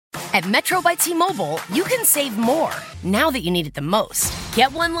At Metro by T-Mobile, you can save more now that you need it the most.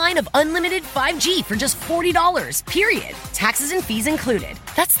 Get one line of unlimited 5G for just $40, period. Taxes and fees included.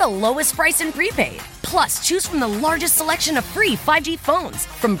 That's the lowest price in prepaid. Plus, choose from the largest selection of free 5G phones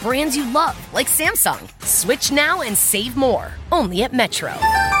from brands you love, like Samsung. Switch now and save more. Only at Metro.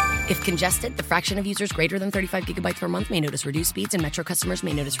 If congested, the fraction of users greater than 35 gigabytes per month may notice reduced speeds, and Metro customers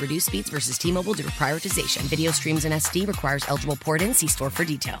may notice reduced speeds versus T-Mobile due to prioritization. Video streams in SD requires eligible port-in. See store for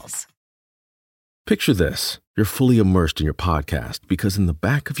details. Picture this. You're fully immersed in your podcast because in the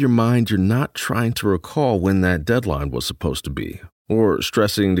back of your mind, you're not trying to recall when that deadline was supposed to be or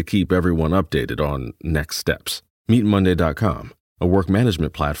stressing to keep everyone updated on next steps. Meet Monday.com, a work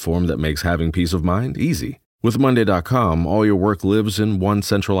management platform that makes having peace of mind easy. With Monday.com, all your work lives in one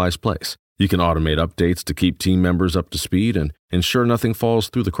centralized place. You can automate updates to keep team members up to speed and ensure nothing falls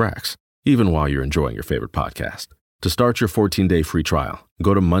through the cracks, even while you're enjoying your favorite podcast. To start your 14-day free trial,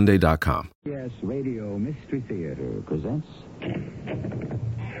 go to Monday.com. CBS Radio Mystery Theater presents...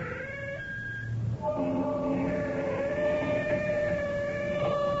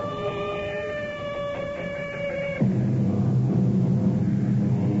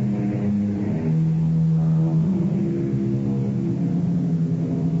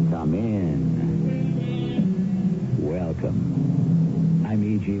 Come in. Welcome. I'm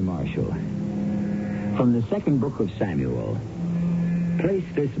E.G. Marshall. From the second book of Samuel, place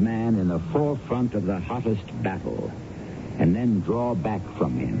this man in the forefront of the hottest battle, and then draw back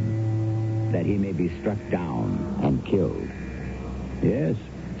from him, that he may be struck down and killed. Yes,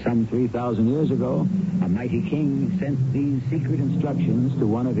 some 3,000 years ago, a mighty king sent these secret instructions to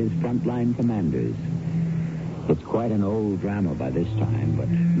one of his frontline commanders. It's quite an old drama by this time, but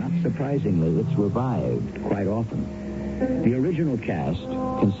not surprisingly, it's revived quite often. The original cast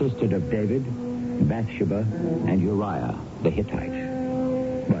consisted of David, Bathsheba, and Uriah, the Hittite.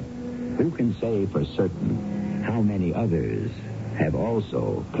 But who can say for certain how many others have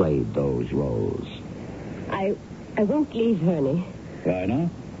also played those roles? I won't leave Herney. Why not?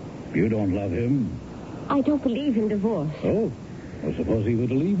 You don't love him. I don't believe in divorce. Oh, well, suppose he were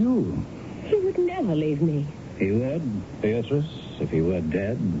to leave you. He would never leave me. He would, Beatrice, if he were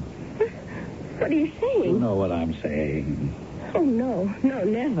dead. What are you saying? You know what I'm saying. Oh, no,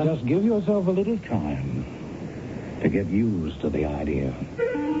 never. Just give yourself a little time to get used to the idea.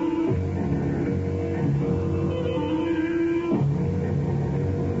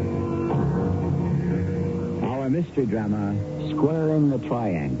 Our mystery drama, Squaring the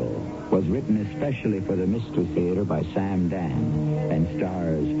Triangle, was written especially for the Mystery Theater by Sam Dan and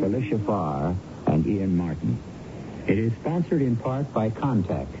stars Felicia Farr and Ian Martin. It is sponsored in part by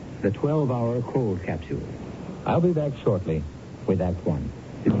Contact, the 12-hour cold capsule. I'll be back shortly with Act One.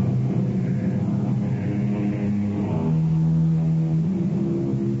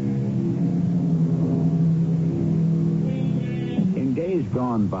 In days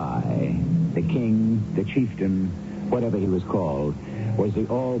gone by, the king, the chieftain, whatever he was called, was the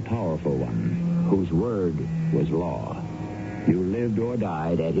all-powerful one, whose word was law. You lived or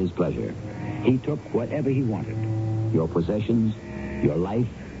died at his pleasure. He took whatever he wanted. Your possessions, your life,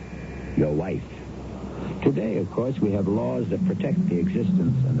 your wife. Today, of course, we have laws that protect the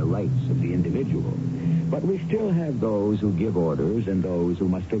existence and the rights of the individual. But we still have those who give orders and those who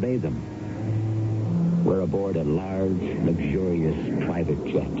must obey them. We're aboard a large, luxurious private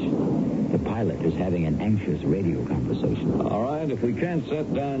jet. The pilot is having an anxious radio conversation. All right, if we can't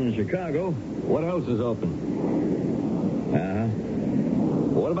set down in Chicago, what else is open?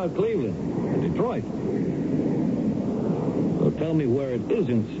 What about Cleveland? Detroit? Well, tell me where it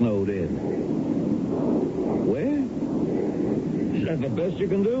isn't snowed in. Where? Is that the best you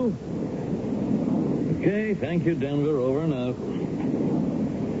can do? Okay, thank you, Denver. Over and out.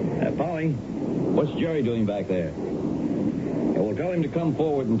 Polly, what's Jerry doing back there? Yeah, well, tell him to come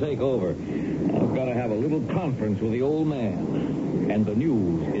forward and take over. I've got to have a little conference with the old man. And the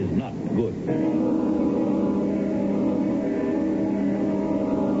news is not good.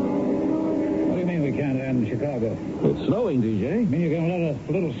 What do you mean we can't land in Chicago? It's snowing, DJ. You mean you're going to let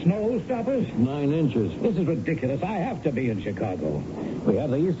a little snow stop us? 9 inches. This is ridiculous. I have to be in Chicago. We have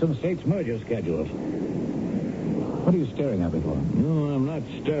the Eastern States merger scheduled. What are you staring at me for? No, I'm not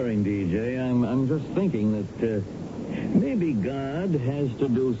staring, DJ. I'm just thinking that maybe God has to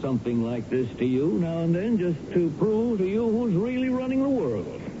do something like this to you now and then just to prove to you who's really running the world.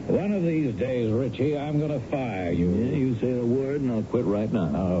 One of these days, Richie, I'm going to fire you. Yeah, you say the word and I'll quit right now.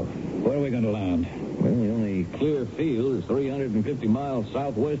 Oh, where are we going to land? Well, the only clear field is 350 miles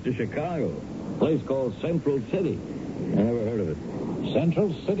southwest of Chicago. A place called Central City. I never heard of it.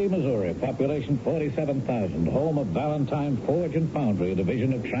 Central City, Missouri, population 47,000, home of Valentine Forge and Foundry, a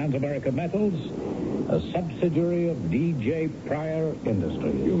division of Transamerica Metals, a subsidiary of D.J. Pryor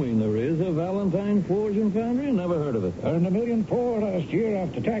Industries. You mean there is a Valentine Forge and Foundry? Never heard of it. Earned $1.4 million last year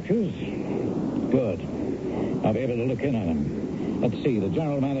after taxes. Good. I'll be able to look in on him. Let's see, the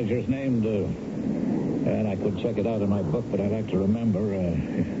general manager's named, and I could check it out in my book, but I'd like to remember,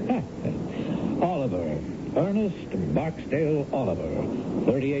 Oliver. Ernest Barksdale Oliver,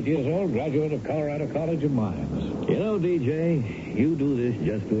 38 years old, graduate of Colorado College of Mines. You know, DJ, you do this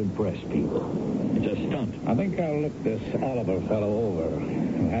just to impress people. It's a stunt. I think I'll look this Oliver fellow over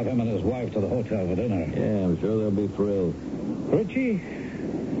and have him and his wife to the hotel for dinner. Yeah, I'm sure they'll be thrilled. Richie,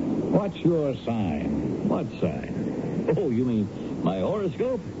 what's your sign? What sign? Oh, you mean my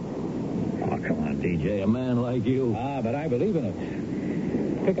horoscope? Oh, come on, DJ, a man like you. Ah, but I believe in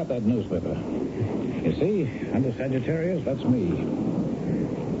it. Pick up that newspaper. You see, under Sagittarius, that's me.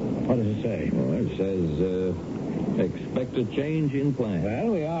 What does it say? Well, it says, expect a change in plans. Well,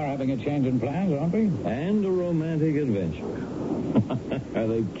 we are having a change in plans, aren't we? And a romantic adventure. Are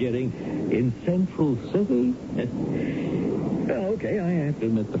they kidding? In Central City? Well, okay, I have to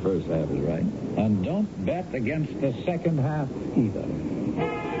admit the first half is right. And don't bet against the second half either.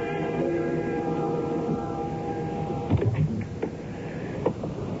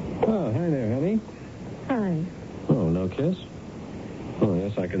 Oh, hi there, honey. Hi. Oh, no kiss? Oh,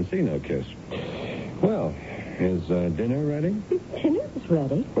 yes, I can see no kiss. Well, is dinner ready? Dinner's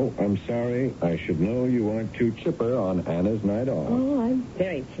ready. Oh, I'm sorry. I should know you aren't too chipper on Anna's night off. Oh, I'm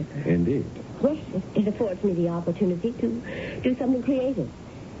very chipper. Indeed. Yes, it affords me the opportunity to do something creative,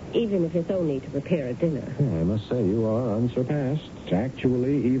 even if it's only to prepare a dinner. Well, I must say you are unsurpassed,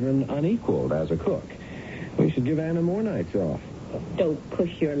 actually even unequaled as a cook. We should give Anna more nights off. Don't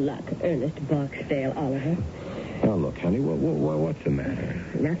push your luck, Ernest Barksdale Oliver. Now, look, honey, what's the matter?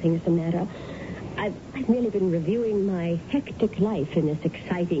 Nothing's the matter. I've merely been reviewing my hectic life in this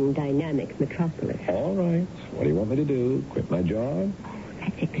exciting, dynamic metropolis. All right. What do you want me to do? Quit my job?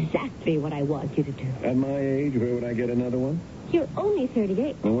 That's exactly what I want you to do. At my age, where would I get another one? You're only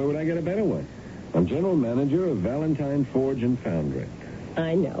 38. And where would I get a better one? I'm general manager of Valentine Forge and Foundry.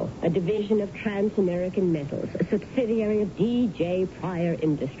 I know. A division of Transamerican Metals, a subsidiary of D.J. Pryor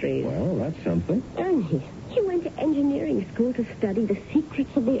Industries. Well, that's something. Ernie, you went to engineering school to study the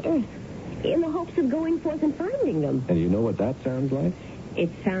secrets of the earth in the hopes of going forth and finding them. And you know what that sounds like? It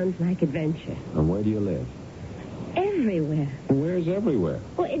sounds like adventure. And where do you live? Everywhere. Where's everywhere?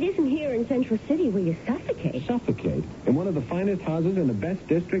 Well, it isn't here in Central City where you suffocate. Suffocate? In one of the finest houses in the best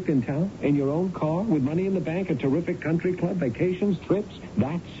district in town? In your own car? With money in the bank? A terrific country club? Vacations? Trips?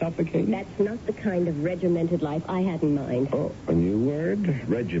 That's suffocating? That's not the kind of regimented life I had in mind. Oh, a new word?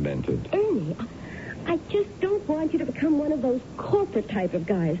 Regimented. Ernie, I just don't want you to become one of those corporate type of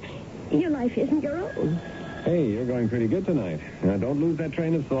guys. Your life isn't your own. Hey, you're going pretty good tonight. Now, don't lose that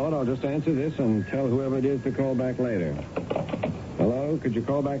train of thought. I'll just answer this and tell whoever it is to call back later. Hello? Could you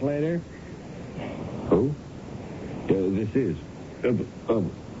call back later? Who? This is.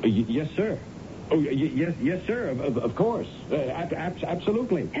 Yes, sir. Oh, yes, sir. Of course.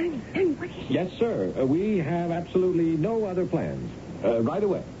 Absolutely. Ernie, what is it? Yes, sir. We have absolutely no other plans. Right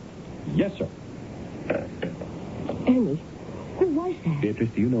away. Yes, sir. Ernie, who was that?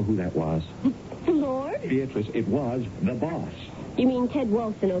 Beatrice, do you know who that was? The Lord? Beatrice, it was the boss. You mean Ted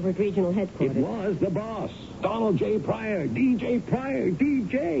Walston over at regional headquarters? It was the boss. Donald J. Pryor. D.J. Pryor.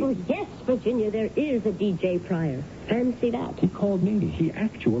 D.J. Oh, yes, Virginia, there is a D.J. Pryor. Fancy that. He called me. He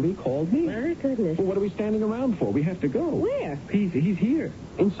actually called me. My goodness. Well, what are we standing around for? We have to go. Where? He's here,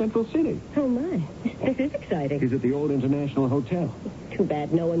 in Central City. Oh, my. This is exciting. He's at the old International Hotel. Too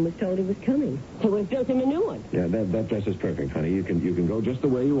bad no one was told he was coming. They would have built him a new one. Yeah, that dress is perfect, honey. You can go just the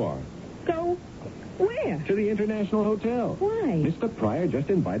way you are. Go where? To the International Hotel. Why? Mr. Pryor just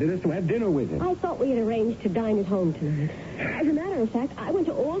invited us to have dinner with him. I thought we had arranged to dine at home tonight. As a matter of fact, I went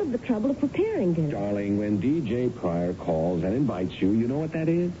to all of the trouble of preparing dinner. Darling, when D.J. Pryor calls and invites you, you know what that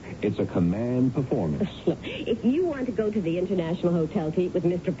is? It's a command performance. Look, if you want to go to the International Hotel to eat with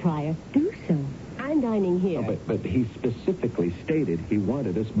Mr. Pryor, do so. I'm dining here. Oh, but he specifically stated he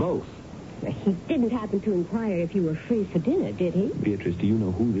wanted us both. He didn't happen to inquire if you were free for dinner, did he? Beatrice, do you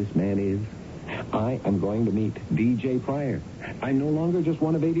know who this man is? I am going to meet D.J. Pryor. I'm no longer just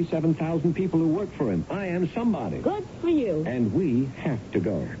one of 87,000 people who work for him. I am somebody. Good for you. And we have to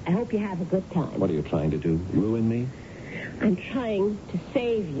go. I hope you have a good time. What are you trying to do? Ruin me? I'm trying to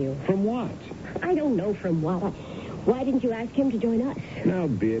save you. From what? I don't know from what. Why didn't you ask him to join us? Now,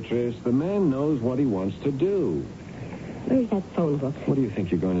 Beatrice, the man knows what he wants to do. Where's that phone book? What do you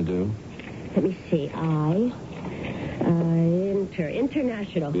think you're going to do? Let me see.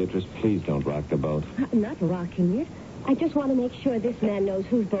 International. Beatrice, please don't rock the boat. I'm not rocking it. I just want to make sure this man knows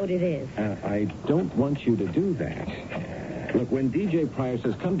whose boat it is. I don't want you to do that. Look, when DJ Pryor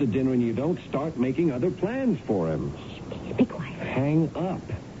says come to dinner and you don't start making other plans for him. Be quiet. Hang up.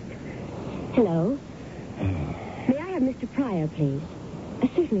 Hello? May I have Mr. Pryor, please?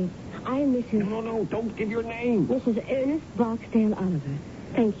 Certainly. I am Mrs. No, don't give your name. Mrs. Ernest Barksdale Oliver.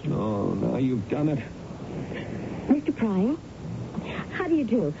 Thank you. Oh, now you've done it. Mr. Pryor? How do you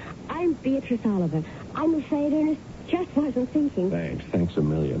do? I'm Beatrice Oliver. I'm afraid Ernest just wasn't thinking. Thanks a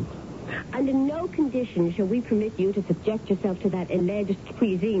million. Under no conditions shall we permit you to subject yourself to that alleged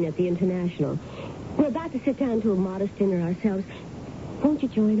cuisine at the International. We're about to sit down to a modest dinner ourselves. Won't you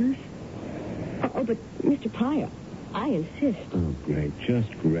join us? Oh, but Mr. Pryor, I insist. Oh, great.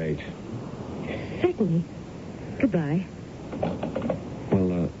 Just great. Certainly. Goodbye.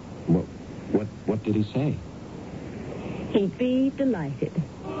 Well, what did he say? He'd be delighted.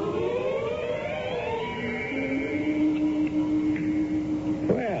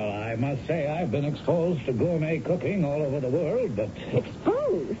 Well, I must say I've been exposed to gourmet cooking all over the world, but...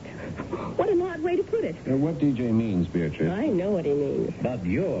 Exposed? What an odd way to put it. What DJ means, Beatrice? I know what he means. But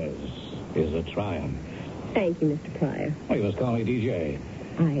yours is a triumph. Thank you, Mr. Pryor. Oh, you must call me DJ.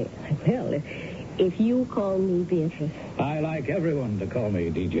 I will, if you call me Beatrice. I like everyone to call me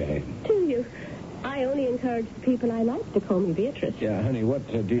DJ. Do you? I only encourage the people I like to call me Beatrice. Yeah, honey, what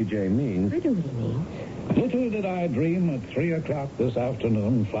DJ means... I know what he means. Little did I dream at 3 o'clock this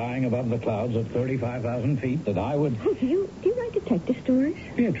afternoon, flying above the clouds at 35,000 feet, that I would... Oh, do you write detective stories?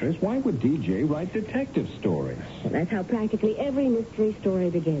 Beatrice, why would DJ write detective stories? Well, that's how practically every mystery story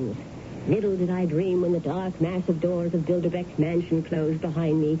begins. Little did I dream when the dark, massive doors of Bilderbeck's mansion closed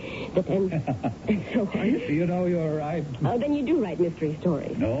behind me that then... and so on. You know, you're right. Oh, then you do write mystery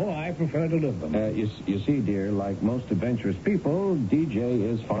stories. No, I prefer to live them. You see, dear, like most adventurous people, DJ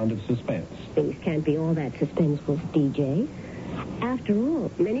is fond of suspense. Things can't be all that suspenseful, DJ. After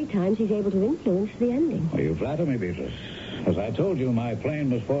all, many times he's able to influence the ending. Well, you flatter me, Beatrice. As I told you, my plane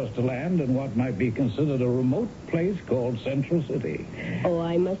was forced to land in what might be considered a remote place called Central City. Oh,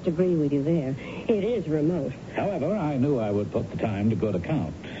 I must agree with you there. It is remote. However, I knew I would put the time to good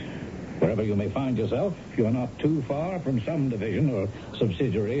account. Wherever you may find yourself, you're not too far from some division or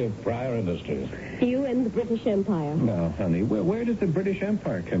subsidiary of Pryor Industries. You and the British Empire. Now, honey, where does the British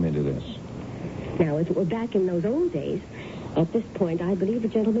Empire come into this? Now, if it were back in those old days, at this point, I believe the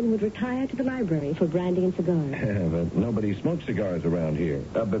gentleman would retire to the library for brandy and cigars. But nobody smokes cigars around here.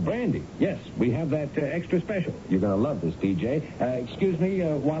 But brandy, yes, we have that extra special. You're going to love this, DJ. Excuse me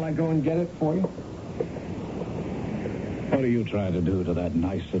while I go and get it for you. What are you trying to do to that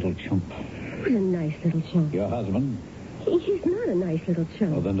nice little chump? What a nice little chump. Your husband? He's not a nice little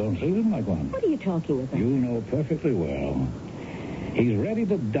chump. Well, then don't treat him like one. What are you talking about? You know perfectly well. He's ready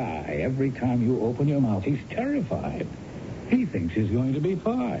to die every time you open your mouth. He's terrified. He thinks he's going to be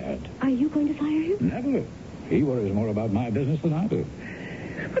fired. Are you going to fire him? Never. He worries more about my business than I do.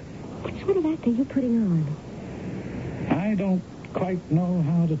 What sort of act are you putting on? I don't quite know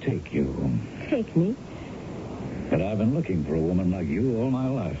how to take you. Take me? But I've been looking for a woman like you all my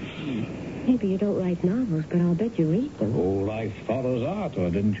life. Maybe you don't write novels, but I'll bet you read them. Oh, life follows art, or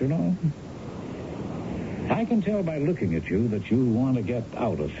didn't you know? I can tell by looking at you that you want to get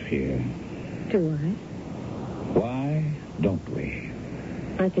out of here. Do I? Why don't we?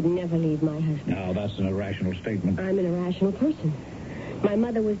 I could never leave my husband. Now, that's an irrational statement. I'm an irrational person. My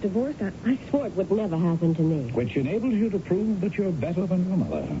mother was divorced. I swore it would never happen to me. Which enables you to prove that you're better than your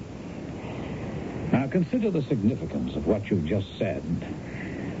mother. Now, consider the significance of what you've just said.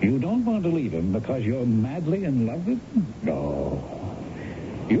 You don't want to leave him because you're madly in love with him? No.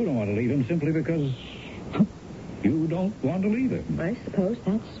 You don't want to leave him simply because you don't want to leave him. I suppose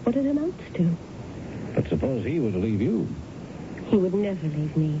that's what it amounts to. But suppose he were to leave you. He would never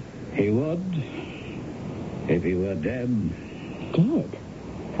leave me. He would? If he were dead? Dead?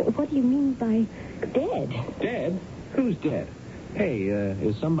 What do you mean by dead? Dead? Who's dead? Hey,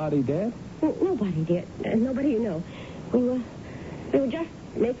 is somebody dead? Nobody, dear. Nobody you know. We were just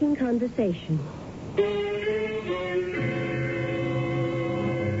making conversation.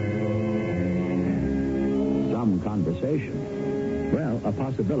 Some conversation. Well, a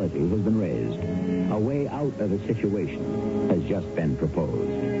possibility has been raised. A way out of a situation has just been proposed.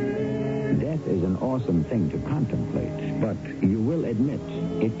 Death is an awesome thing to contemplate, but you will admit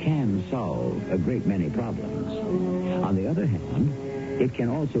it can solve a great many problems. On the other hand, it can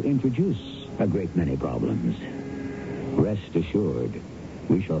also introduce a great many problems. Rest assured,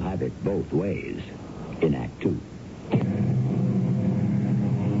 we shall have it both ways in Act 2.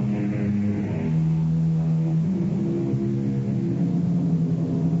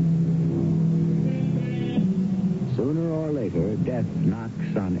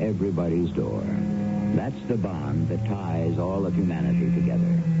 everybody's door. That's the bond that ties all of humanity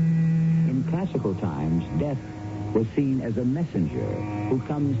together. In classical times, death was seen as a messenger who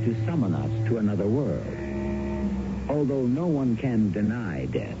comes to summon us to another world. Although no one can deny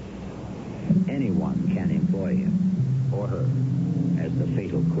death, anyone can employ him or her as the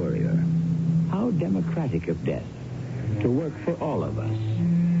fatal courier. How democratic of death to work for all of us,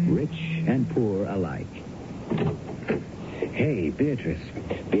 rich and poor alike. Hey, Beatrice.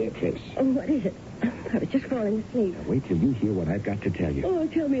 Beatrice. Oh, what is it? I was just falling asleep. Wait till you hear what I've got to tell you. Oh,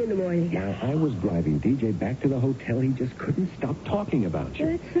 tell me in the morning. Now, I was driving DJ back to the hotel. He just couldn't stop talking about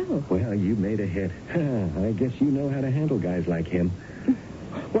you. That's so. Well, you made a hit. I guess you know how to handle guys like him.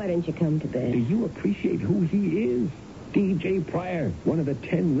 Why didn't you come to bed? Do you appreciate who he is? DJ Pryor, one of the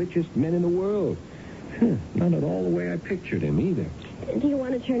 10 richest men in the world. Not at all the way I pictured him, either. Do you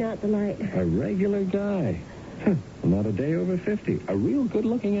want to turn out the light? A regular guy. Not a day over 50. A real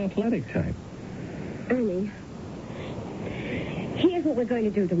good-looking athletic type. Ernie, here's what we're going to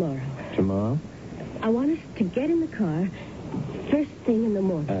do tomorrow. Tomorrow? I want us to get in the car first thing in the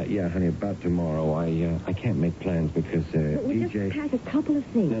morning. Yeah, honey, about tomorrow. I can't make plans because, But we'll DJ... just pack a couple of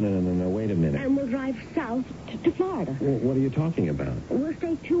things. No, wait a minute. And we'll drive south to Florida. Well, what are you talking about? We'll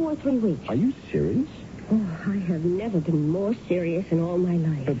stay 2 or 3 weeks. Are you serious? Oh, I have never been more serious in all my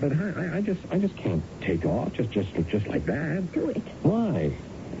life. But honey, I just can't take off just like that. Do it. Why?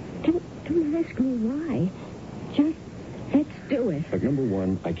 Don't ask me why. Just let's do it. Look, number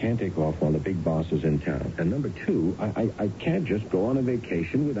one, I can't take off while the big boss is in town. And number two, I can't just go on a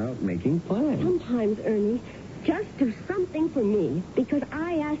vacation without making plans. Sometimes, Ernie, just do something for me because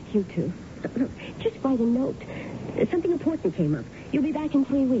I asked you to. Look, just write a note. Something important came up. You'll be back in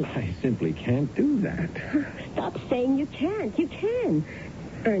 3 weeks. I simply can't do that. Stop saying you can't. You can.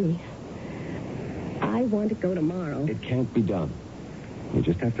 Ernie, I want to go tomorrow. It can't be done. You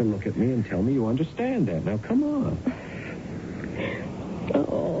just have to look at me and tell me you understand that. Now, come on. Oh,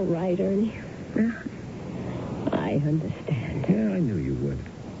 all right, Ernie. I understand. Yeah, I knew you would.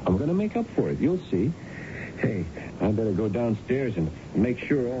 I'm going to make up for it. You'll see. Hey, I better go downstairs and make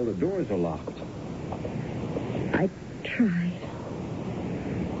sure all the doors are locked. I tried.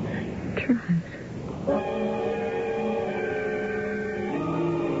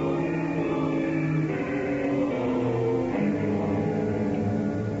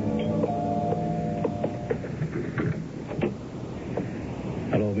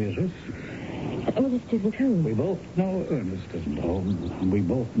 Hello, Beatrice. Ernest isn't home. We both know Ernest isn't home. We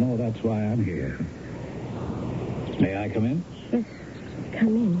both know that's why I'm here. May I come in? Yes,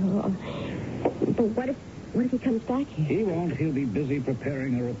 come in. Oh, but what if he comes back here? He won't. He'll be busy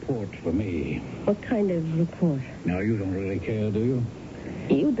preparing a report for me. What kind of report? Now, you don't really care, do you?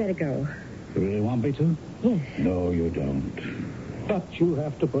 You'd better go. You really want me to? Yes. No, you don't. But you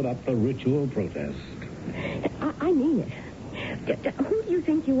have to put up the ritual protest. I mean it. Who do you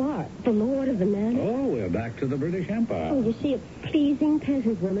think you are? The Lord of the Manor? Oh, we're back to the British Empire. Oh, you see a pleasing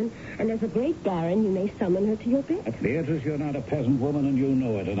peasant woman, and as a great baron, you may summon her to your bed. Beatrice, you're not a peasant woman, and you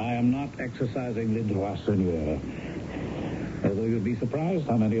know it, and I am not exercising le droit seigneur. Although you'd be surprised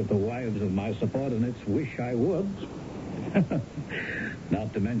how many of the wives of my subordinates wish I would.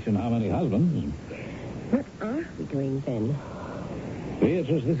 Not to mention how many husbands. What are we doing then?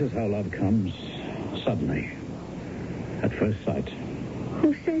 Beatrice, this is how love comes. Suddenly. At first sight.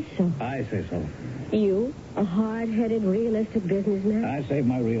 Who says so? I say so. You, a hard-headed, realistic businessman? I save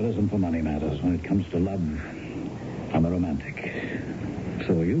my realism for money matters. When it comes to love, I'm a romantic.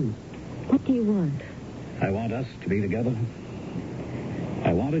 So are you. What do you want? I want us to be together.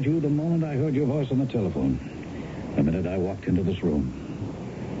 I wanted you the moment I heard your voice on the telephone. The minute I walked into this room.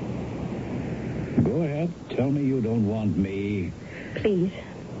 Go ahead. Tell me you don't want me. Please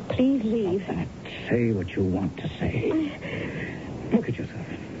leave. Say what you want to say. Look at yourself.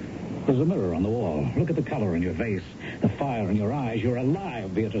 There's a mirror on the wall. Look at the color in your face, the fire in your eyes. You're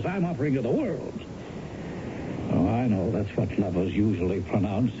alive, Beatrice. I'm offering you the world. Oh, I know. That's what lovers usually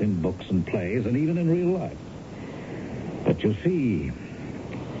pronounce in books and plays and even in real life. But you see,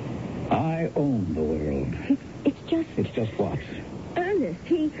 I own the world. It's just what? Ernest,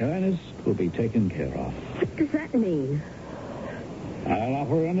 Ernest will be taken care of. What does that mean? I'll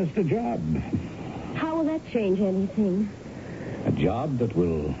offer Ernest a job. How will that change anything? A job that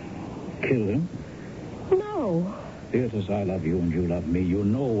will kill him. No. Beatrice, I love you and you love me. You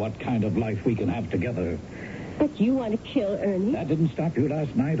know what kind of life we can have together. But you want to kill Ernie? That didn't stop you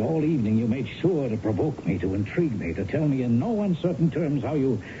last night. All evening you made sure to provoke me, to intrigue me, to tell me in no uncertain terms how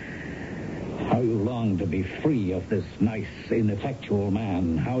you long to be free of this nice, ineffectual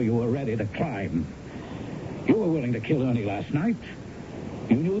man, how you were ready to climb. You were willing to kill Ernie last night.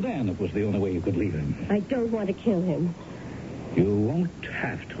 You knew then it was the only way you could leave him. I don't want to kill him. You won't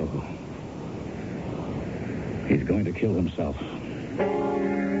have to. He's going to kill himself.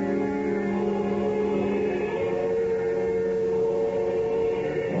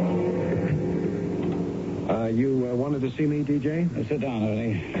 You wanted to see me, DJ? Sit down,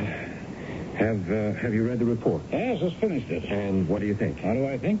 Ernie. Have you read the report? Yes, just finished it. And what do you think? How do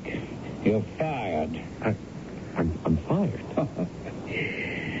I think? You're fired. I'm fired.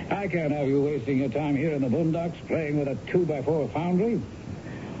 I can't have you wasting your time here in the boondocks playing with a 2x4 foundry.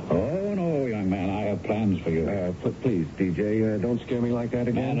 Oh, no, young man, I have plans for you. Please, DJ, don't scare me like that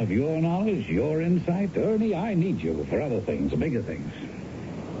again. Man of your knowledge, your insight, Ernie, I need you for other things, bigger things.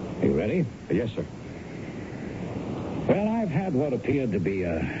 You ready? Yes, sir. Well, I've had what appeared to be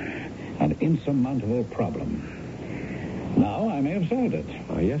an insurmountable problem. Now I may have solved it.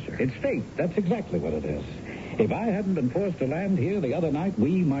 Yes, sir. It's fate. That's exactly what it is. If I hadn't been forced to land here the other night,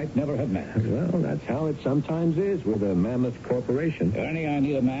 we might never have met. Well, that's how it sometimes is with a mammoth corporation. Ernie, I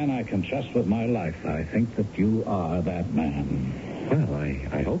need a man I can trust with my life. I think that you are that man. Well,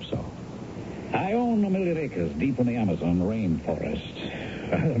 I hope so. I own 1 million acres deep in the Amazon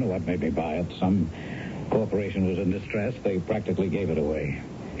rainforest. I don't know what made me buy it. Some corporation was in distress. They practically gave it away.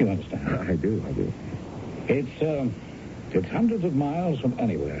 You understand? I do. It's hundreds of miles from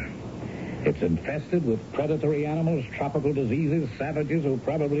anywhere. It's infested with predatory animals, tropical diseases, savages who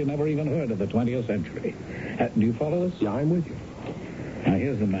probably never even heard of the 20th century. Do you follow this? Yeah, I'm with you. Now,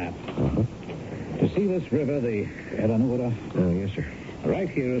 here's the map. Uh-huh. You see this river, the Eleanor? Oh, yes, sir. Right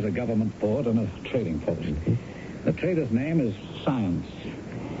here is a government port and a trading post. Mm-hmm. The trader's name is Science.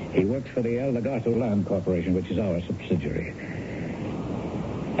 He works for the El Lagarto Land Corporation, which is our subsidiary.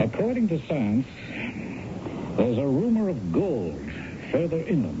 According to Science, there's a rumor of gold further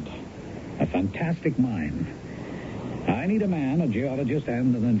inland. A fantastic mine. I need a man, a geologist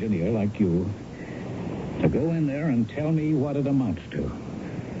and an engineer like you, to go in there and tell me what it amounts to.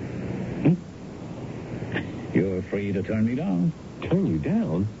 You're free to turn me down. Turn you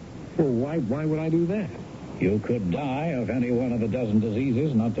down? Well, why would I do that? You could die of any one of a dozen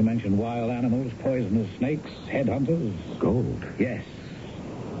diseases, not to mention wild animals, poisonous snakes, headhunters. Gold? Yes.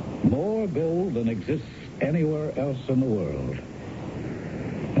 More gold than exists anywhere else in the world.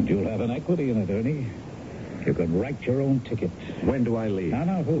 And you'll have an equity in it, Ernie. You can write your own ticket. When do I leave?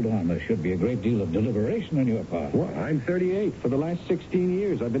 Now, hold on. There should be a great deal of deliberation on your part. Well, I'm 38. For the last 16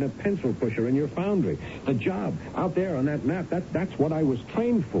 years, I've been a pencil pusher in your foundry. The job out there on that map, that's what I was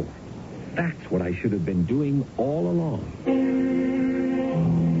trained for. That's what I should have been doing all along.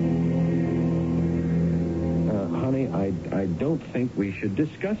 Honey, I don't think we should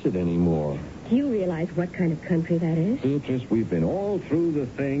discuss it anymore. Do you realize what kind of country that is? Beatrice, we've been all through the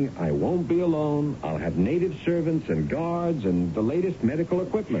thing. I won't be alone. I'll have native servants and guards and the latest medical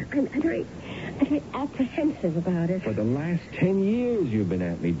equipment. I'm very apprehensive about it. For the last 10 years, you've been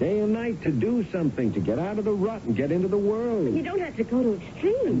at me day and night to do something, to get out of the rut and get into the world. You don't have to go to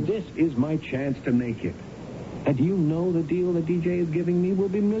extremes. And this is my chance to make it. And do you know the deal the DJ is giving me? We'll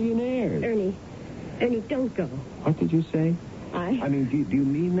be millionaires. Ernie, don't go. What did you say? I mean, do you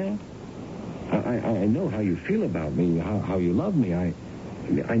mean that? I know how you feel about me, how you love me. I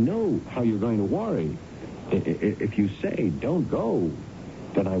know how you're going to worry. If you say don't go,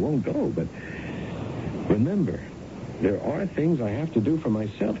 then I won't go. But remember, there are things I have to do for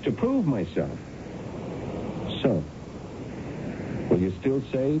myself to prove myself. So, will you still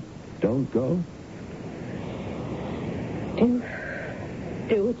say don't go?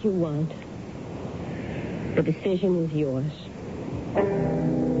 Do what you want. The decision is yours.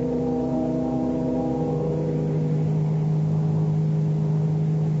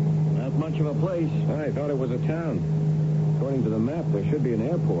 Not much of a place. I thought it was a town. According to the map, there should be an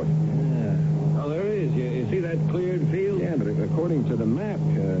airport. Yeah. Oh, there is. You see that cleared field? Yeah, but according to the map...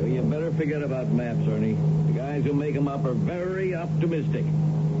 You better forget about maps, Ernie. The guys who make them up are very optimistic.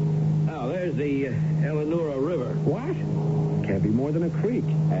 Now, there's the Eleanor River. What? Can't be more than a creek.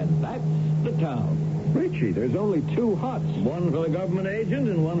 And that's the town. Richie, there's only 2 huts. One for the government agent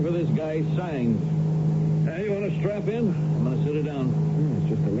and one for this guy, Sines. Hey, you want to strap in? I'm going to sit it down. It's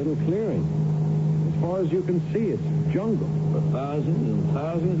just a little clearing. As far as you can see, it's jungle. For thousands and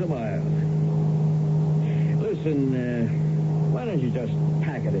thousands of miles. Listen, why don't you just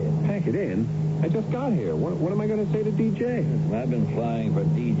pack it in? Pack it in? I just got here. What am I going to say to DJ? I've been flying for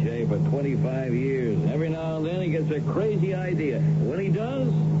DJ for 25 years. Every now and then he gets a crazy idea. When he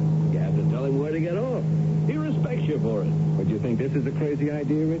does, you have to tell him where to get off. He respects you for it. But do you think this is a crazy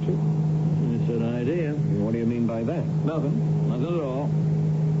idea, Richard? It's an idea. What do you mean by that? Nothing at all.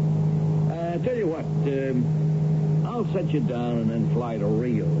 Tell you what, I'll I'll set you down and then fly to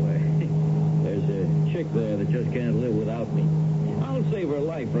Rio. There's a chick there that just can't live without me. I'll save her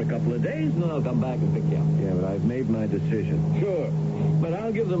life for a couple of days, and then I'll come back and pick you up. Yeah, but I've made my decision. Sure. But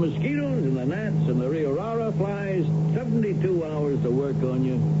I'll give the mosquitoes and the gnats and the Rio Rara flies 72 hours to work on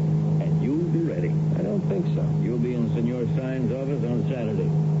you, and you'll be ready. I don't think so. You'll be in Senor Stein's office on Saturday.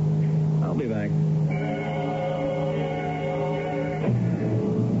 I'll be back.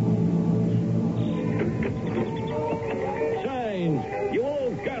 Steins, you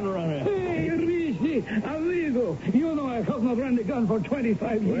old gun runner. Hey, Risi, amigo. You know I have not run the gun for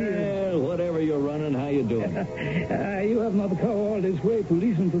 25 years. Well, whatever you're running, how you doing? You have not come all this way to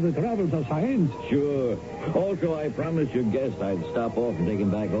listen to the travels of science. Sure. Also, I promised your guest I'd stop off and take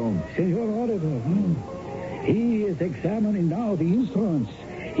him back home. Senor Auditor, he is examining now the instruments.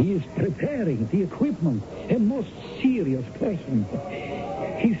 He is preparing the equipment. A most serious person.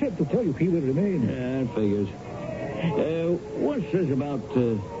 He said to tell you he will remain. Yeah, that figures. What's this about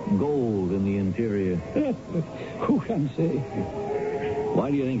gold in the interior? Who can say? Why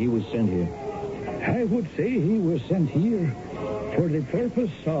do you think he was sent here? I would say he was sent here for the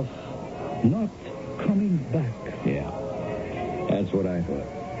purpose of not coming back. Yeah. That's what I thought.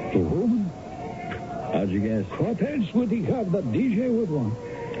 A woman? How'd you guess? What else would he have that DJ would want?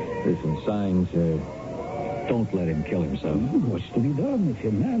 Listen, Signs, don't let him kill himself. What's to be done if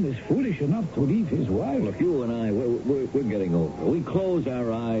a man is foolish enough to leave his wife? Look, you and I, we're getting older. We close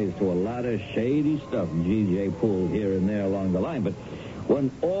our eyes to a lot of shady stuff GJ pulled here and there along the line. But when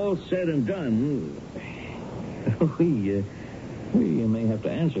all's said and done, we may have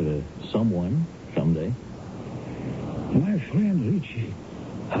to answer to someone someday. My friend Richie,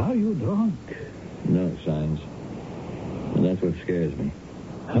 are you drunk? No, Signs. And that's what scares me.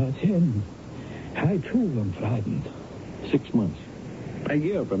 Then I too am frightened. 6 months. A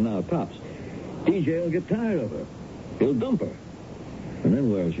year from now, tops. DJ will get tired of her. He'll dump her. And then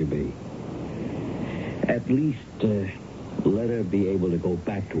where'll she be? At least, let her be able to go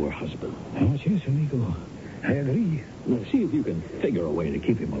back to her husband. Yes, amigo. I agree. Now, see if you can figure a way to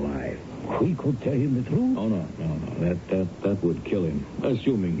keep him alive. We could tell him the truth. Oh, no. That would kill him,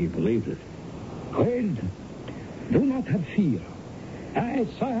 assuming he believed it. Well, do not have fear. I,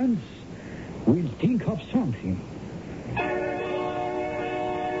 Science, will think of something.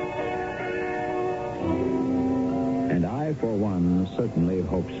 And I, for one, certainly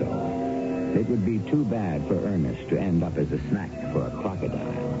hope so. It would be too bad for Ernest to end up as a snack for a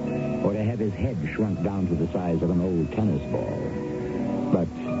crocodile, or to have his head shrunk down to the size of an old tennis ball. But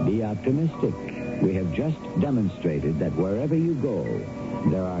be optimistic. We have just demonstrated that wherever you go,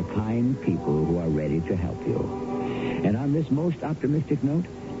 there are kind people who are ready to help you. And on this most optimistic note,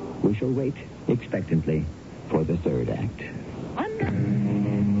 we shall wait expectantly for the third act.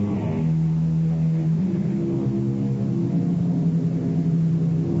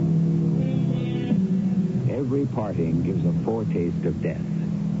 Every parting gives a foretaste of death.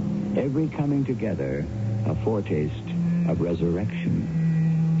 Every coming together, a foretaste of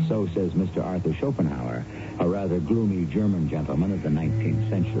resurrection. So says Mr. Arthur Schopenhauer, a rather gloomy German gentleman of the 19th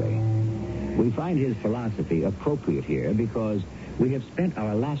century. We find his philosophy appropriate here because we have spent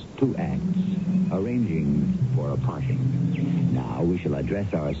our last 2 acts arranging for a parting. Now we shall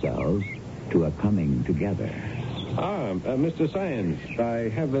address ourselves to a coming together. Mr. Science, I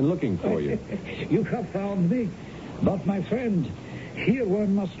have been looking for you. You have found me. But, my friend, here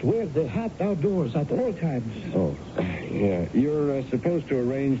one must wear the hat outdoors at all times. Oh, yeah. You're supposed to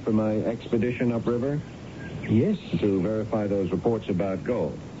arrange for my expedition upriver? Yes? To verify those reports about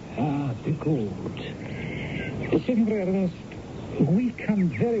gold. The gold. Senor Ernest, we can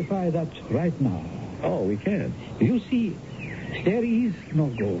verify that right now. Oh, we can? You see, there is no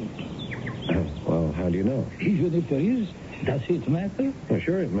gold. Well, how do you know? Even if there is, does it matter? Well,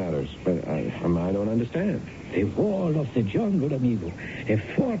 sure it matters, but I don't understand. The wall of the jungle, amigo. A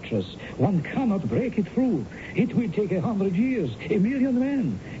fortress. One cannot break it through. It will take 100 years, 1,000,000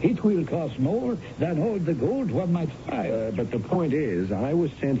 men. It will cost more than all the gold one might find. But the point is, I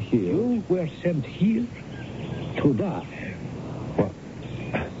was sent here... You were sent here to die. What?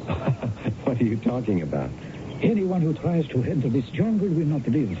 What are you talking about? Anyone who tries to enter this jungle will not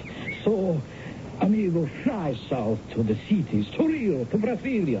live. So, amigo, fly south to the cities, to Rio, to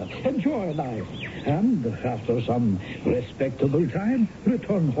Brasilia. Enjoy life. And after some respectable time,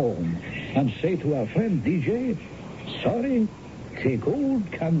 return home. And say to our friend DJ, sorry, the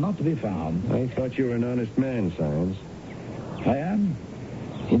gold cannot be found. I thought you were an honest man, Science. I am,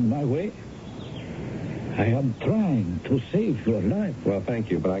 in my way. I am trying to save your life. Well,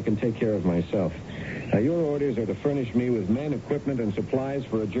 thank you, but I can take care of myself. Now, your orders are to furnish me with men, equipment, and supplies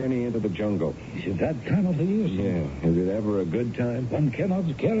for a journey into the jungle. Is it that time of the year, sir? Yeah. Is it ever a good time? One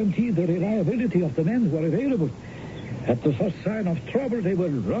cannot guarantee the reliability of the men who are available. At the first sign of trouble, they will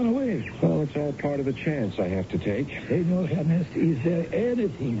run away. Well, it's all part of the chance I have to take. Senor Ernest, is there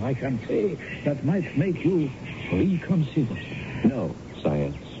anything I can say that might make you reconsider? No,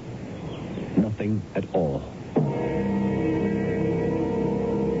 science. Nothing at all.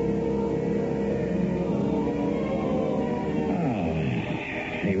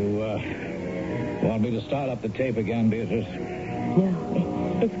 You want me to start up the tape again, Beatrice?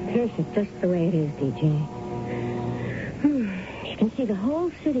 No, it's perfect just the way it is, DJ. You can see the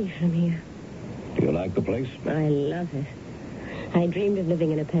whole city from here. Do you like the place? I love it. I dreamed of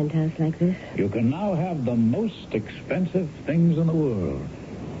living in a penthouse like this. You can now have the most expensive things in the world.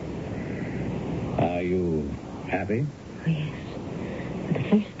 Are you happy? Oh, yes. For the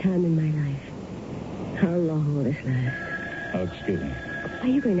first time in my life. How long will this last? Oh, excuse me. Are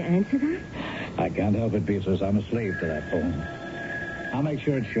you going to answer that? I can't help it, Beatrice. I'm a slave to that phone. I'll make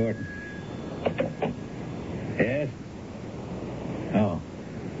sure it's short. Yes? Oh.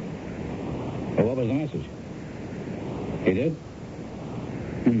 Well, what was the message? He did?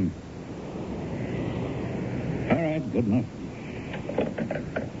 All right, good enough.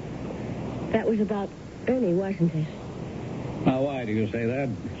 That was about Ernie, wasn't it? Now, why do you say that?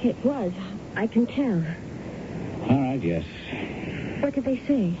 It was. I can tell. All right, yes. What did they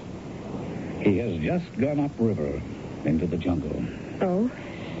say? He has just gone upriver into the jungle. Oh?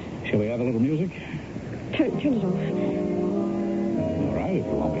 Shall we have a little music? Turn it off. All right, if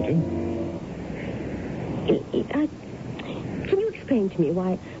you want me to. Can you explain to me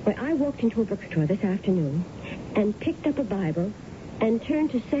why I walked into a bookstore this afternoon and picked up a Bible and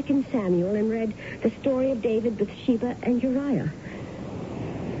turned to 2 Samuel and read the story of David, Bathsheba, and Uriah?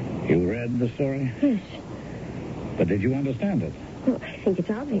 You read the story? Yes. But did you understand it? Well, I think it's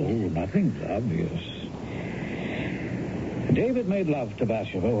obvious. Oh, nothing's obvious. David made love to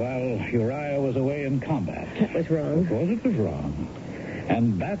Bathsheba while Uriah was away in combat. That was wrong. Of course it was wrong.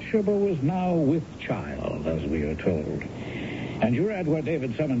 And Bathsheba was now with child, as we are told. And you read where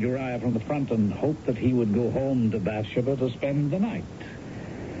David summoned Uriah from the front and hoped that he would go home to Bathsheba to spend the night.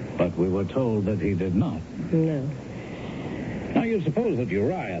 But we were told that he did not. No. Now, you'd suppose that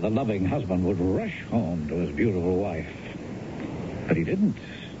Uriah, the loving husband, would rush home to his beautiful wife. But he didn't.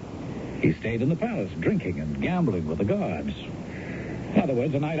 He stayed in the palace, drinking and gambling with the guards. In other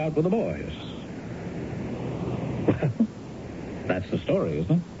words, a night out with the boys. Well, that's the story,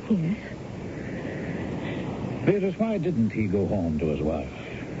 isn't it? Yes. Beatrice, why didn't he go home to his wife?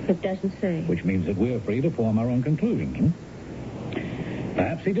 It doesn't say. Which means that we're free to form our own conclusions.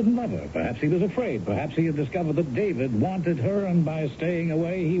 Perhaps he didn't love her. Perhaps he was afraid. Perhaps he had discovered that David wanted her, and by staying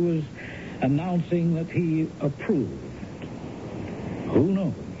away, he was announcing that he approved. Who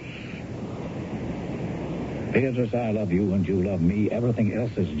knows? Beatrice, I love you and you love me. Everything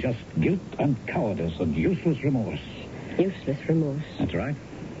else is just guilt and cowardice and useless remorse. Useless remorse. That's right.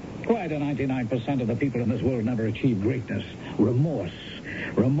 Why do 99% of the people in this world never achieve greatness? Remorse.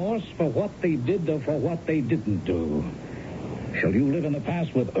 Remorse for what they did or for what they didn't do. Shall you live in the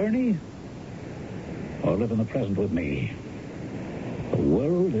past with Ernie or live in the present with me? The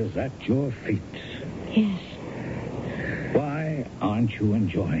world is at your feet. Yes. Why aren't you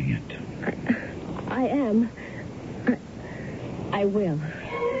enjoying it? I am. I will.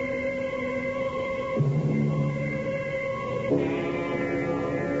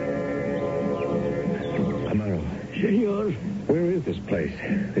 Amaro. Senor. Where is this place?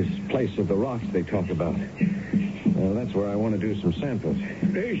 This place of the rocks they talked about. Well, that's where I want to do some samples.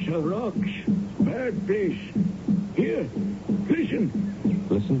 Place of rocks. Bad place. Here, listen.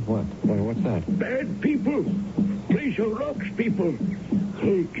 Listen? What? What's that? Bad people. Place of rocks, people.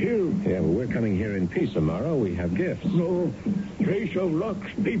 They kill. Yeah, well, we're coming here in peace, Amaro. We have gifts. No. Place of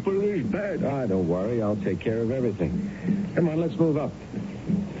rocks, people is bad. Ah, don't worry. I'll take care of everything. Come on, let's move up.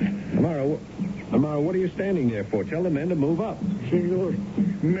 Amaro, what are you standing there for? Tell the men to move up. Senor,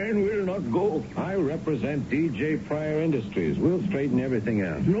 men will not go. I represent DJ Pryor Industries. We'll straighten everything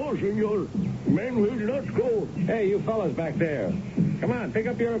out. No, senor. Men will not go. Hey, you fellas back there. Come on, pick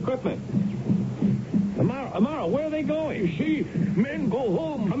up your equipment. Amaro, where are they going? You see, men go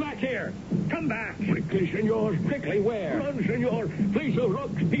home. Come back here. Come back. Quickly, senor. Quickly, where? Run, senor. Place of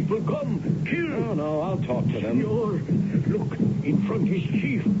rocks, people come. Kill. No, I'll talk to them. Senor, look, in front is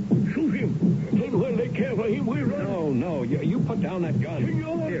chief. Shoot him. Then when they care for him, we run. No, you put down that gun.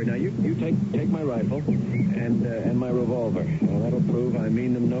 Senor. Here, now, you take my rifle and my revolver. Well, that'll prove I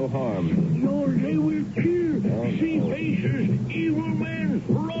mean them no harm. Senor, they will kill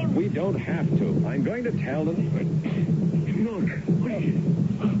don't have to. I'm going to tell them. Look, what is it?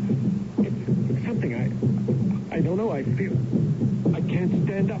 It's something I don't know. I feel I can't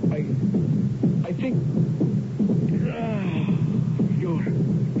stand up. I think.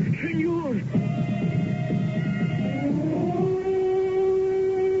 Senor.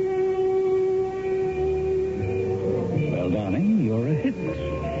 Well, darling, you're a hit.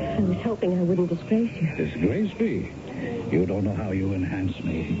 I was hoping I wouldn't disgrace you. Disgrace me. You don't know how you enhance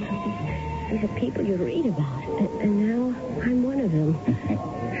me. The people you read about. And now I'm one of them.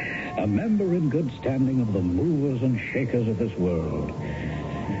 A member in good standing of the movers and shakers of this world.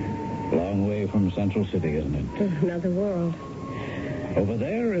 Long way from Central City, isn't it? Another world. Over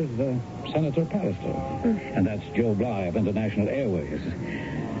there is Senator Pallister. And that's Joe Bly of International Airways.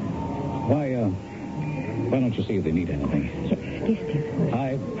 Why don't you see if they need anything? Excuse me.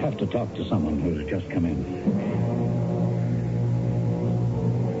 I have to talk to someone who's just come in.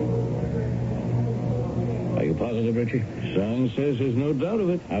 Are you positive, Richie? Sign says there's no doubt of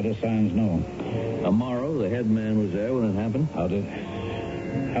it. How do signs know? Amaro, the head man, was there when it happened. How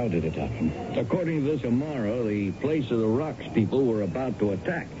did it happen? According to this Amaro, the place of the Rocks people were about to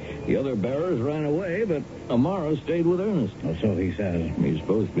attack. The other bearers ran away, but Amaro stayed with Ernest. Oh, so he says. He's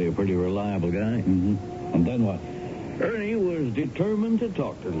supposed to be a pretty reliable guy. Mm-hmm. And then what? Ernie was determined to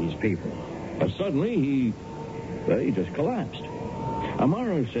talk to these people. But suddenly he just collapsed.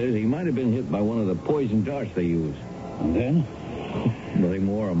 Amaro says he might have been hit by one of the poison darts they use. And then? Nothing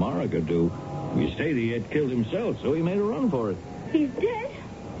more Amaro could do. He stated he had killed himself, so he made a run for it. He's dead?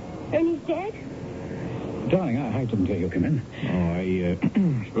 Ernie's dead? Darling, I didn't hear you come in. Oh, I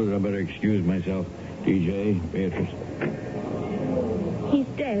suppose I better excuse myself. DJ, Beatrice. He's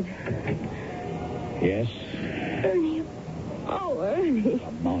dead. Yes? Ernie. Oh, Ernie.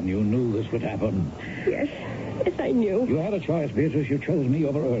 Come on, you knew this would happen. Yes, I knew. You had a choice, Beatrice. You chose me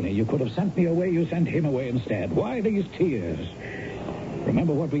over Ernie. You could have sent me away. You sent him away instead. Why these tears?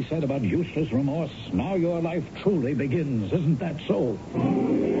 Remember what we said about useless remorse? Now your life truly begins. Isn't that so?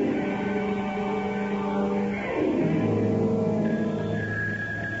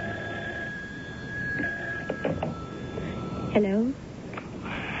 Hello?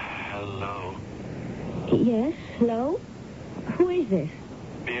 Hello, Yes, hello? Who is this?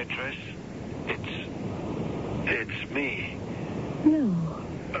 Beatrice. It's me, No.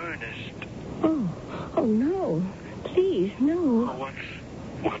 Ernest. Oh no. Please, no.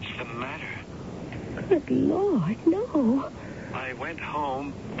 What's the matter? Good Lord, no. I went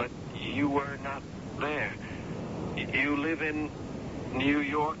home, but you were not there. You live in New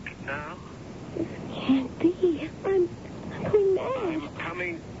York now? Can't be. I'm going mad. I'm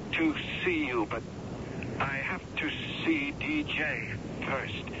coming to see you, but I have to see DJ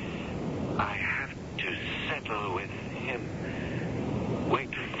first. I have to settle with him.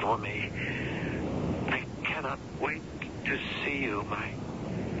 Wait for me. I cannot wait to see you, my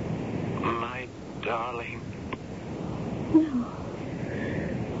darling.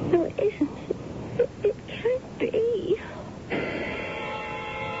 No, it isn't. It can't be.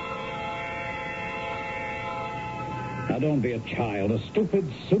 Now, don't be a child, a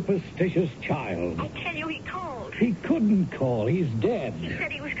stupid, superstitious child. I tell you, he called. He couldn't call. He's dead. He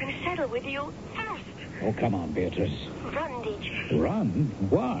said he was going to settle with you first. Oh, come on, Beatrice. Run, DJ. Run?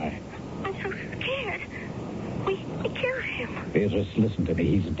 Why? I'm so scared. We killed him. Beatrice, listen to me.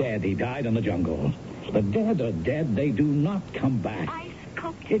 He's dead. He died in the jungle. The dead are dead. They do not come back. I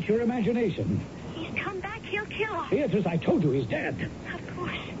spoke to It's your imagination. He's come back. He'll kill us. Beatrice, I told you he's dead. Of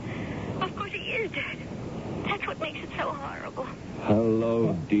course he is dead. That's what makes it so horrible.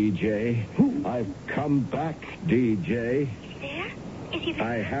 Hello, DJ. I've come back, DJ. Is he there? Is he there?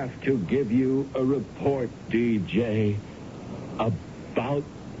 I have to give you a report, DJ, about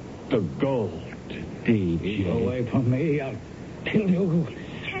the gold, DJ. Keep away from me. I'll kill you.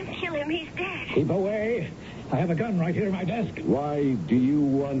 You can't kill him. He's dead. Keep away. I have a gun right here in my desk. Why do you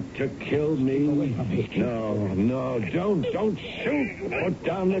want to kill me? Keep away from me. No, don't shoot. Put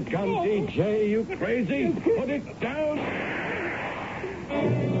down the gun, DJ, you crazy. Put it down.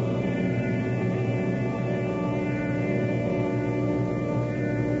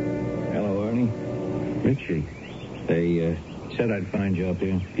 Hello, Ernie. Richie. They said I'd find you up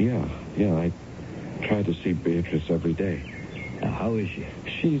here. Yeah, I try to see Beatrice every day. Now, how is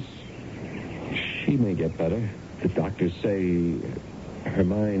she? She may get better. The doctors say her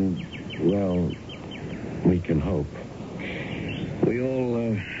mind, well, we can hope. We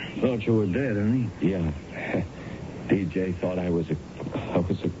all thought you were dead, Ernie. Yeah. DJ thought I was a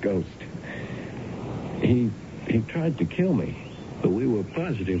ghost. He tried to kill me. But we were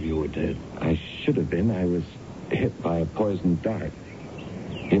positive you were dead. I should have been. I was hit by a poisoned dart.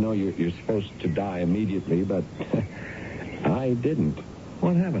 You know, you're supposed to die immediately, but I didn't.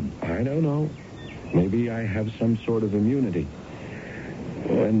 What happened? I don't know. Maybe I have some sort of immunity.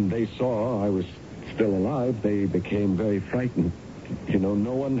 When they saw I was still alive, they became very frightened. You know,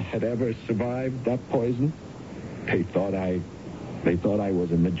 no one had ever survived that poison. They thought I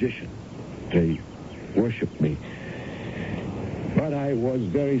was a magician. They worshipped me. But I was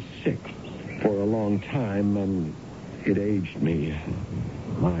very sick for a long time, and it aged me.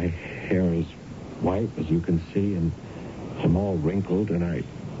 My hair is white, as you can see, and I'm all wrinkled, and I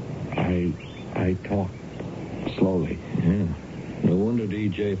talk slowly. Yeah. No wonder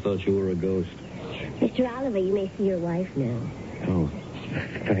DJ thought you were a ghost. Mr. Oliver, you may see your wife now. Oh,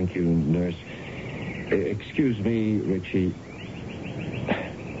 thank you, nurse. Excuse me, Richie.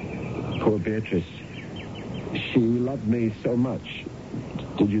 Poor Beatrice. She loved me so much.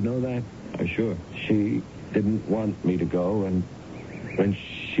 Did you know that? Sure. She didn't want me to go, and when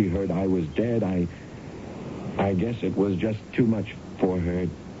she heard I was dead, I guess it was just too much for her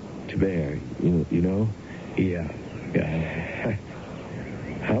to bear, you know? Yeah.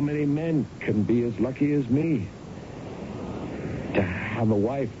 How many men can be as lucky as me to have a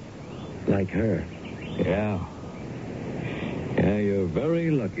wife like her? Yeah. Yeah, you're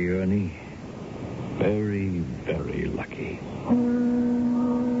very lucky, Ernie. Very, very lucky.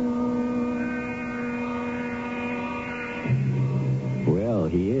 Well,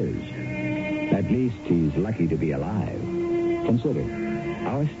 he is. At least he's lucky to be alive. Consider,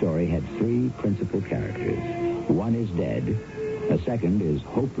 our story had 3 principal characters. One is dead, a second is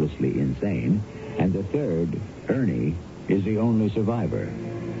hopelessly insane, and the third, Ernie, is the only survivor.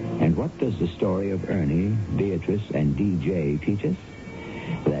 And what does the story of Ernie, Beatrice, and DJ teach us?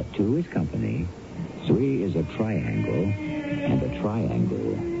 That 2 is company, 3 is a triangle, and a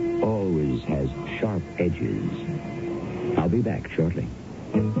triangle always has sharp edges. I'll be back shortly.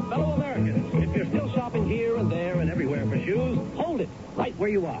 Fellow Americans, if you're still shopping here and there and everywhere for shoes, hold it right where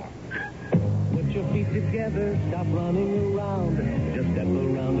you are. Put your feet together, stop running around. Just step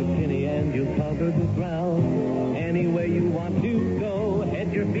around a penny and you'll cover the ground. Anywhere you want to go,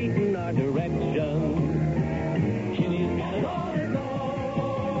 head your feet in our direction. Kinney's got it all to go.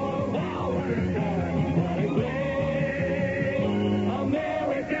 Wow, what a store! What a great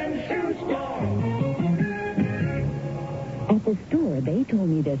American shoe store! At the store, they told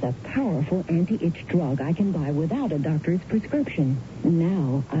me there's a powerful anti-itch drug I can buy without a doctor's prescription.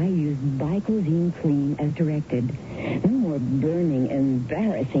 Now, I use Bicozine cream as directed. No more burning,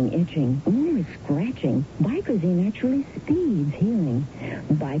 embarrassing itching. No more scratching. Bicozine actually speeds healing.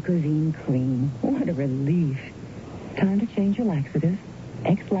 Bicozine cream. What a relief. Time to change your laxative.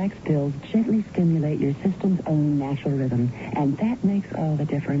 X-Lax pills gently stimulate your system's own natural rhythm, and that makes all the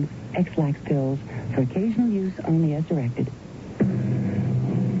difference. X-Lax pills, for occasional use only as directed.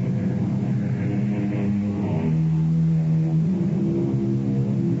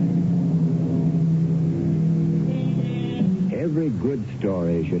 Every good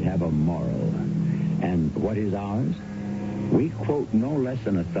story should have a moral. And what is ours? We quote no less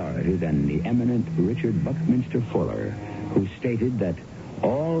an authority than the eminent Richard Buckminster Fuller, who stated that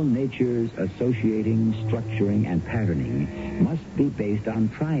all nature's associating, structuring, and patterning must be based on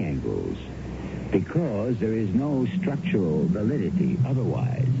triangles, because there is no structural validity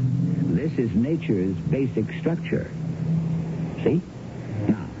otherwise. This is nature's basic structure. See?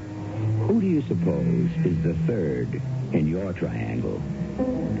 Now, who do you suppose is the third in your triangle?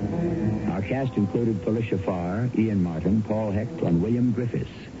 Our cast included Felicia Farr, Ian Martin, Paul Hecht, and William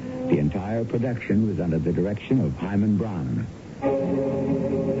Griffiths. The entire production was under the direction of Hyman Brown.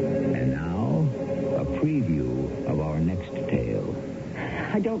 And now, a preview of our next tale.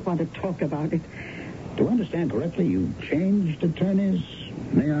 I don't want to talk about it. To understand correctly, you changed attorneys?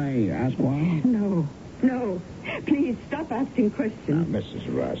 May I ask why? No. Please, stop asking questions. Now, Mrs.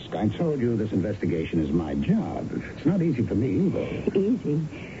 Rusk, I told you this investigation is my job. It's not easy for me either. Easy?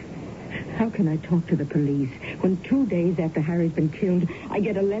 How can I talk to the police when 2 days after Harry's been killed, I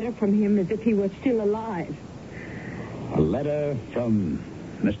get a letter from him as if he was still alive? A letter from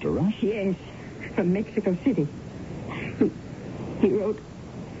Mr. Rusk? Yes, from Mexico City. He wrote,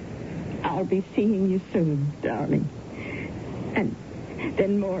 "I'll be seeing you soon, darling." And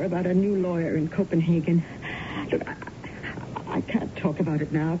then more about a new lawyer in Copenhagen. Look, I can't talk about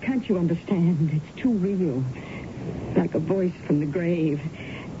it now. Can't you understand? It's too real. Like a voice from the grave.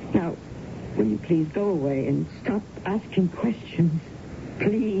 Now, will you please go away and stop asking questions?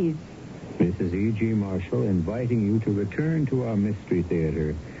 Please. This is E.G. Marshall inviting you to return to our Mystery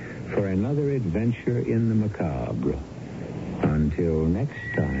Theater for another adventure in the macabre. Until next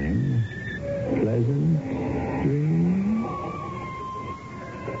time, pleasant dreams.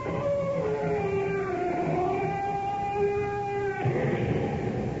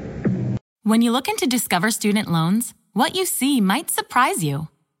 When you look into Discover Student Loans, what you see might surprise you.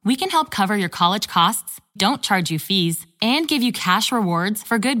 We can help cover your college costs, don't charge you fees, and give you cash rewards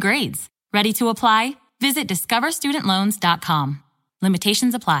for good grades. Ready to apply? Visit discoverstudentloans.com.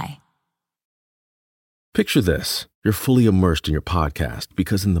 Limitations apply. Picture this. You're fully immersed in your podcast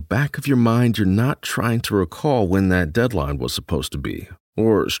because in the back of your mind, you're not trying to recall when that deadline was supposed to be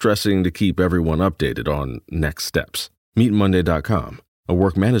or stressing to keep everyone updated on next steps. Meet Monday.com, a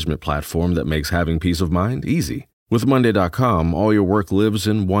work management platform that makes having peace of mind easy. With Monday.com, all your work lives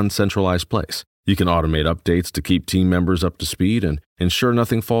in one centralized place. You can automate updates to keep team members up to speed and ensure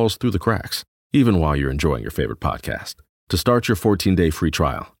nothing falls through the cracks, even while you're enjoying your favorite podcast. To start your 14-day free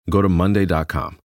trial, go to Monday.com.